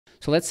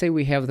So let's say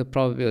we have the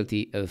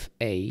probability of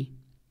A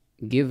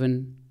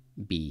given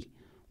B.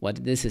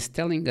 What this is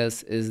telling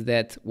us is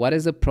that what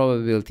is the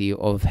probability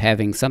of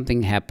having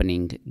something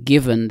happening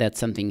given that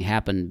something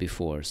happened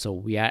before. So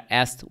we are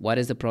asked what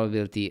is the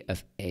probability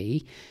of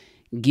A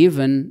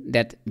given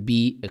that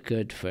B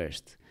occurred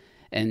first.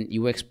 And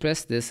you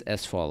express this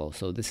as follows.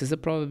 So this is the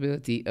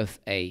probability of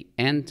A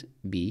and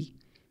B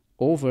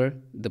over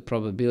the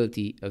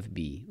probability of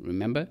B.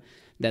 Remember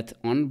that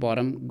on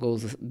bottom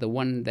goes the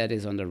one that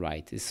is on the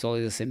right. It's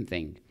always the same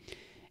thing.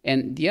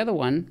 And the other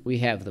one, we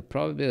have the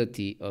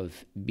probability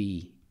of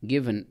B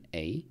given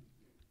A.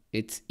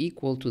 It's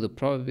equal to the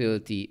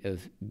probability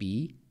of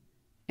B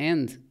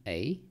and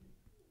A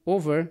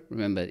over,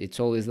 remember, it's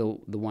always the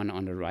one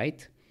on the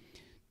right.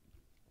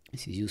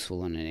 This is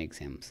useful on an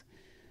exams.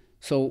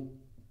 So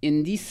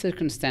in these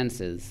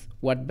circumstances,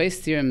 what Bayes'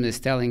 theorem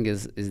is telling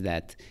us is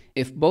that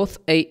if both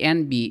A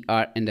and B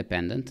are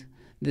independent,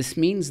 this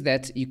means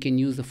that you can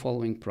use the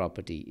following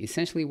property.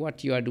 Essentially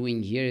what you are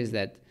doing here is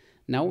that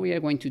now we are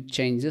going to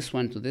change this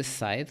one to this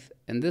side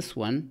and this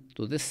one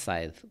to this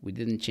side. We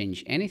didn't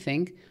change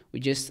anything,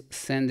 we're just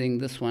sending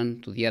this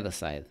one to the other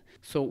side.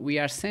 So we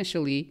are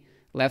essentially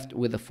left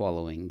with the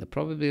following. The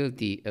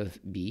probability of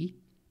B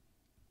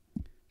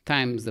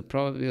times the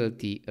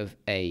probability of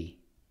A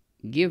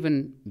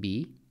given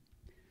B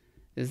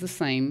is the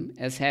same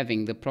as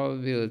having the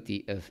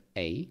probability of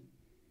A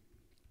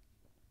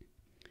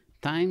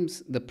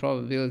times the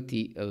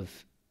probability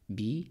of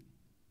B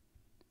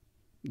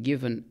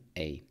given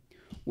A.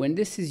 When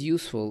this is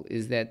useful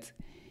is that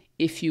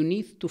if you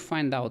need to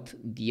find out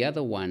the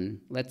other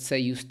one, let's say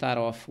you start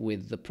off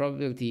with the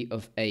probability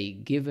of A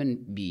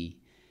given B,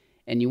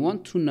 and you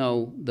want to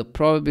know the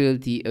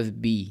probability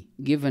of B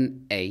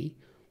given A,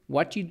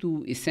 what you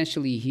do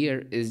essentially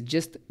here is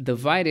just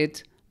divide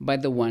it by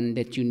the one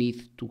that you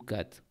need to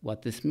cut.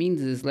 What this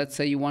means is, let's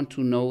say you want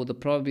to know the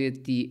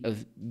probability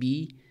of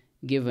B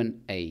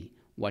given A.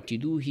 What you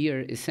do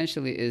here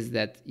essentially is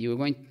that you're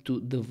going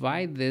to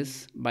divide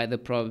this by the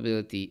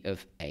probability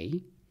of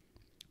A,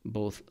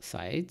 both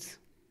sides.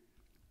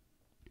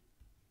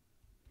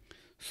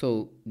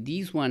 So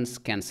these ones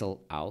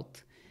cancel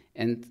out.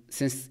 And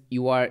since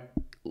you are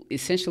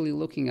essentially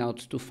looking out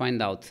to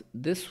find out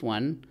this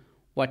one,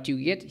 what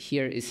you get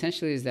here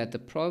essentially is that the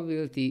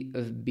probability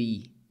of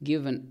B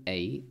given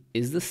A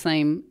is the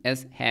same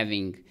as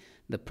having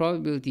the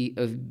probability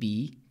of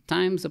B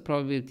times the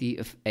probability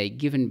of A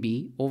given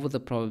B over the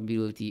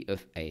probability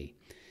of A.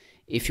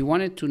 If you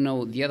wanted to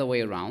know the other way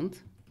around,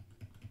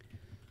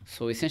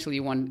 so essentially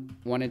you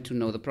wanted to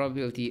know the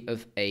probability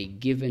of A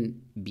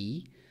given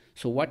B,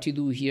 so what you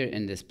do here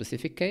in this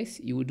specific case,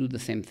 you would do the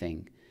same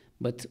thing,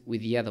 but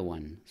with the other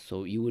one.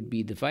 So you would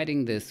be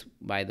dividing this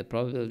by the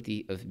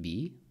probability of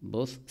B,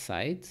 both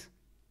sides.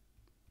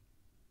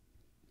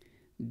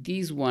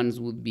 These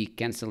ones would be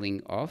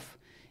cancelling off,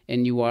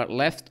 and you are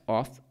left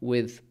off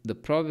with the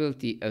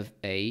probability of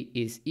A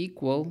is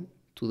equal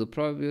to the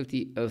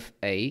probability of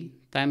A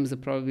times the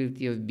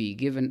probability of B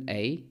given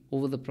A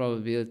over the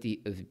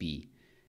probability of B.